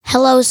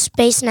Hello,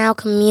 Space Now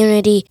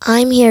community.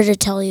 I'm here to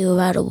tell you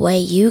about a way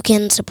you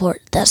can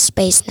support the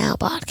Space Now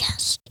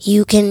podcast.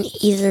 You can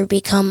either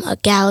become a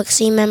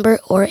Galaxy member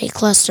or a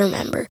Cluster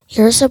member.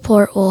 Your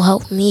support will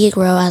help me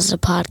grow as a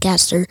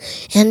podcaster,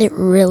 and it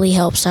really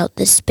helps out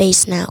the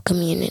Space Now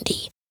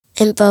community.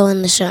 Info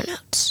in the show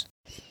notes.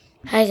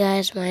 Hi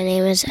guys, my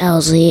name is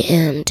Elsie,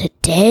 and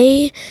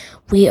today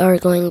we are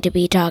going to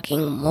be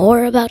talking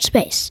more about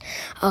space.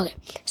 Okay,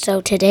 so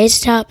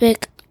today's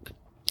topic,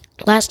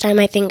 last time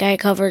I think I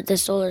covered the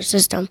solar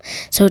system,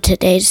 so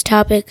today's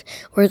topic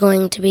we're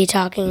going to be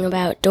talking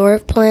about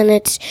dwarf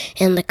planets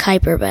and the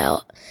Kuiper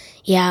belt.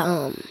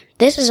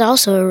 This is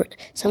also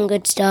some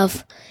good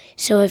stuff,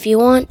 so if you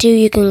want to,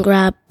 you can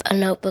grab a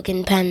notebook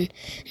and pen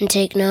and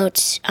take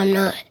notes.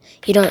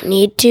 You don't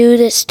need to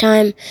this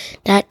time.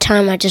 Last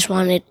time I just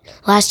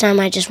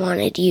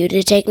wanted you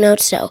to take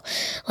notes, so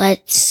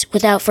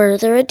without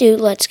further ado,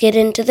 let's get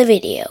into the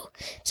video.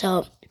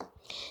 So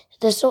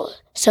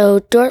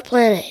dwarf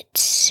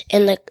planets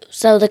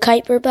the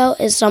Kuiper belt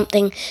is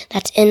something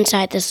that's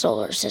inside the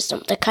solar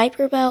system. The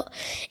Kuiper belt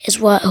is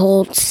what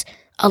holds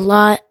a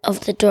lot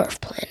of the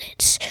dwarf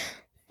planets.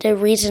 The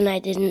reason I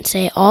didn't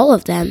say all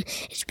of them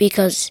is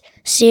because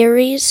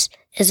Ceres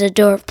is a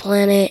dwarf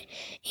planet,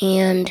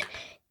 and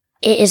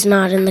it is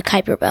not in the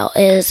Kuiper belt.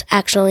 It is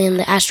actually in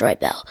the asteroid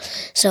belt.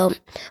 So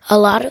a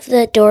lot of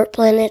the dwarf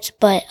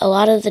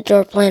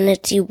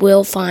planets you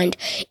will find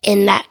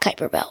in that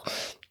Kuiper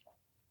belt.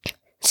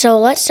 So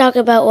let's talk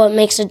about what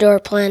makes a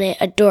dwarf planet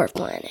a dwarf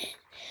planet.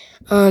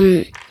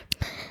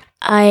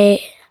 I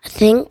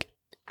think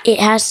it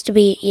has to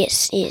be,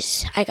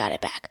 yes, I got it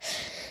back.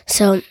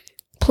 So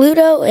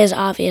Pluto is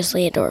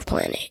obviously a dwarf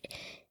planet.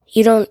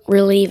 You don't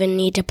really even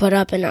need to put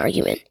up an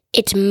argument.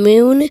 Its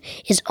moon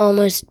is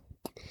almost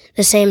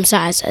the same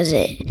size as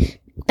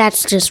it.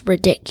 That's just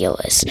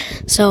ridiculous.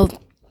 So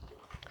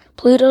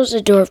Pluto's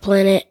a dwarf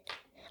planet.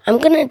 I'm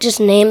going to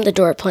just name the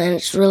dwarf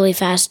planets really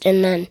fast,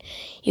 and then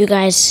you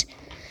guys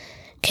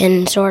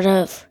can sort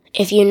of,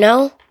 if you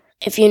know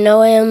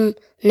him,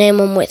 name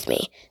them with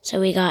me. So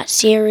we got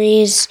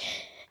Ceres,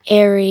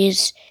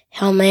 Aries,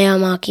 Haumea,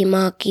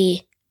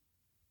 Makemake.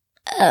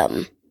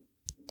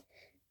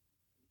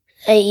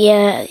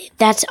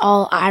 That's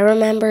all I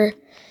remember.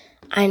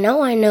 I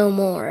know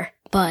more,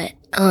 but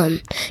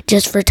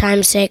just for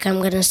time's sake,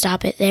 I'm gonna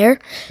stop it there.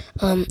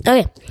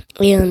 Okay,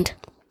 and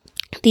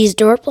these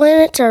dwarf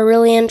planets are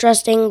really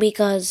interesting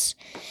because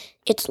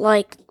it's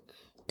like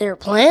they're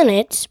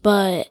planets,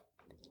 but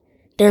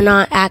they're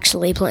not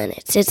actually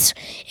planets.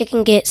 It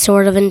can get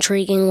sort of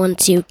intriguing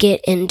once you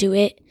get into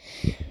it,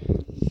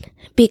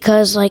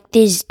 because like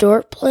these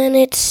dwarf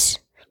planets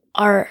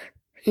are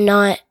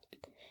not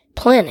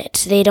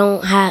planets. They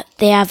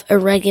have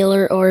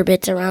irregular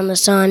orbits around the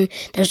sun.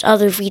 There's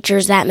other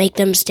features that make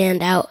them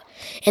stand out,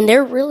 and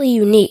they're really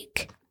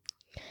unique.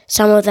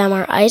 Some of them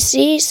are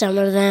icy,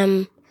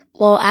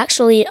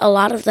 actually a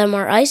lot of them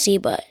are icy,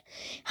 but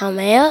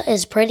Haumea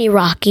is pretty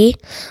rocky.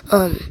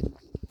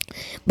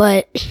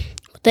 But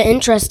the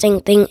interesting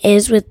thing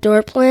is with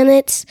dwarf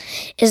planets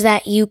is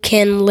that you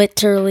can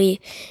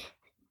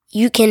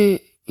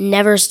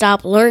never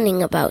stop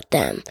learning about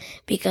them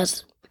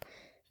because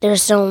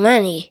there's so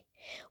many.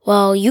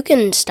 Well, you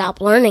can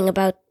stop learning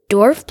about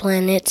dwarf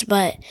planets,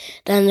 but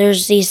then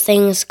there's these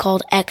things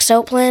called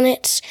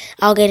exoplanets.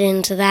 I'll get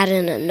into that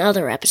in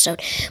another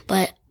episode.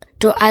 But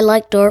I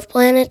like dwarf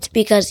planets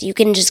because you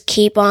can just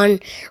keep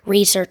on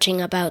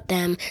researching about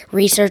them,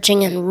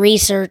 researching,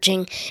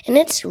 and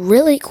it's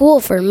really cool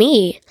for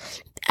me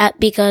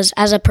because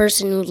as a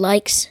person who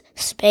likes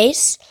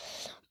space,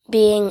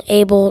 being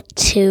able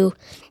to,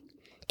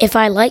 if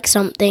I like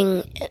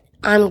something,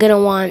 I'm going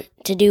to want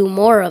to do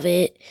more of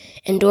it,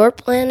 and dwarf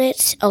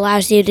planets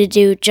allows you to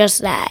do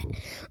just that.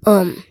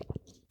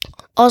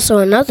 Also,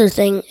 another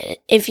thing,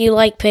 if you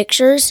like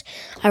pictures,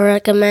 I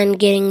recommend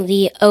getting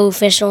the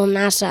official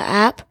NASA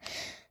app.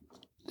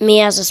 Me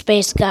as a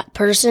space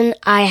person,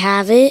 I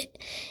have it,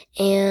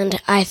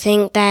 and I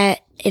think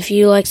that if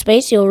you like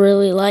space, you'll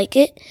really like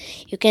it.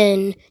 You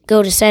can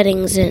go to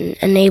settings and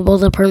enable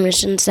the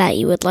permissions that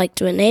you would like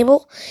to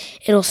enable.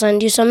 It'll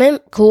send you some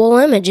cool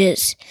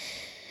images.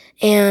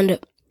 And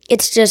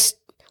it's just,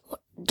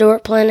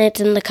 dwarf planets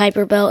in the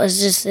Kuiper belt is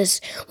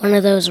just one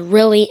of those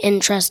really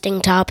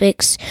interesting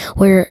topics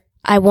where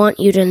I want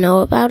you to know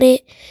about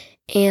it.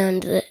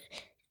 And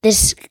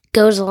this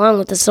goes along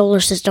with the solar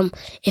system.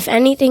 If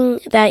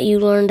anything that you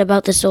learned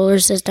about the solar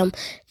system,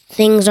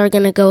 things are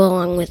going to go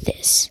along with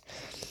this.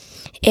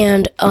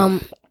 And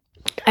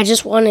I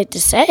just wanted to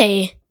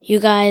say, you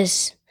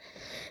guys,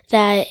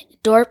 that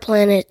dwarf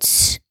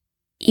planets,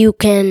 you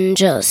can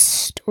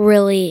just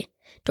really...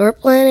 Dwarf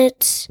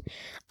planets,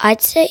 I'd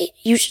say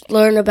you should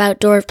learn about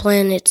dwarf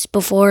planets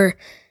before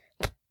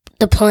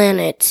the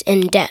planets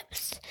in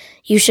depth.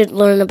 You should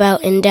learn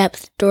about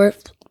in-depth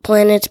dwarf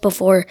planets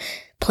before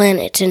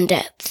planets in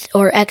depth,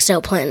 or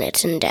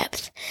exoplanets in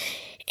depth.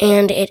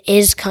 And it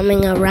is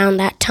coming around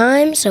that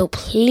time, so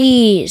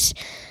please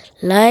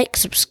like,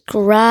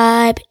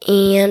 subscribe,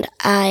 and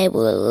I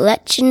will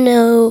let you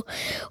know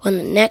when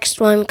the next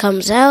one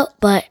comes out.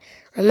 But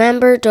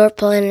remember, dwarf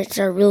planets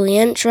are really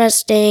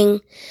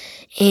interesting,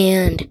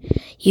 and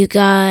you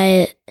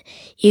guys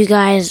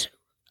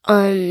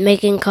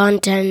making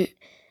content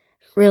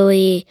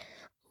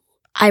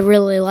I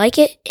really like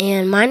it.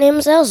 And my name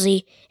is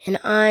Elsie, and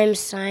I'm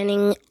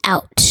signing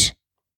out.